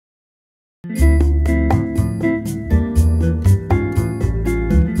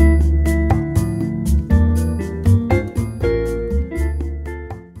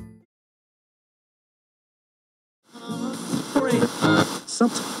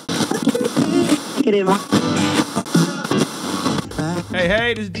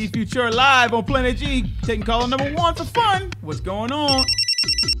Hey, this is D Future live on Planet G, taking caller number 1 for fun. What's going on? Last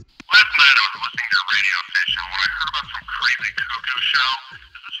night I was listening to your radio station when I heard about some crazy Cuckoo show.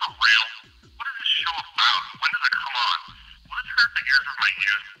 Is this for real? What is this show about? When does it come on? Will it hurt the ears of my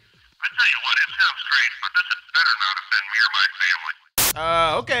youth? I tell you what, it sounds great, but this had better not offend me or my family.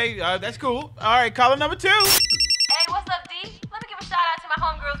 Okay, that's cool. All right, caller number 2. Hey, what's up, D? Let me give a shout out to my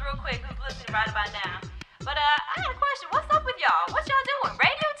homegirls real quick who's listening right about now. But I got a question. What's up with y'all? What y'all doing?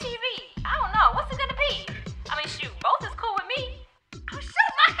 Radio, TV? I don't know. What's it gonna be? I mean, shoot, both is cool with me. Oh,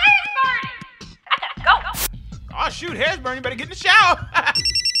 shoot, my hair's burning. I gotta go. Oh, shoot, hair's burning. Better get in the shower.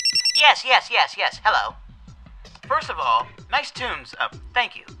 Yes. Hello. First of all, nice tunes.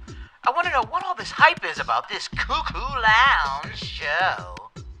 Thank you. I want to know what all this hype is about this Cuckoo Lounge show.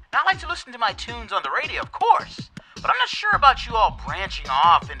 Now, I like to listen to my tunes on the radio, of course, but I'm not sure about you all branching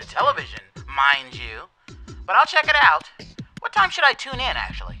off into television, mind you. But I'll check it out. What time should I tune in,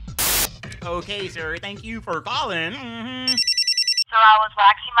 actually? Okay, sir. Thank you for calling. So I was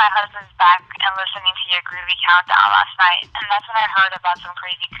waxing my husband's back and listening to your groovy countdown last night, and that's when I heard about some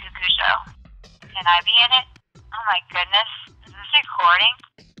crazy Cuckoo show. Can I be in it? Oh my goodness. Is this recording?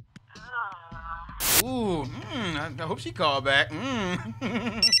 I hope she called back.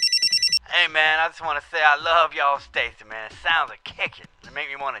 Hey, man, I just want to say I love y'all station, man. It sounds like kicking. It make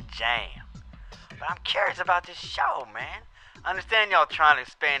me want to jam. But I'm curious about this show, man. I understand y'all trying to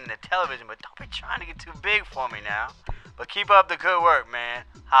expand into television, but don't be trying to get too big for me now. But keep up the good work, man.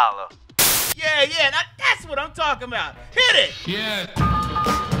 Holla. Yeah, now that's what I'm talking about. Hit it! Yeah.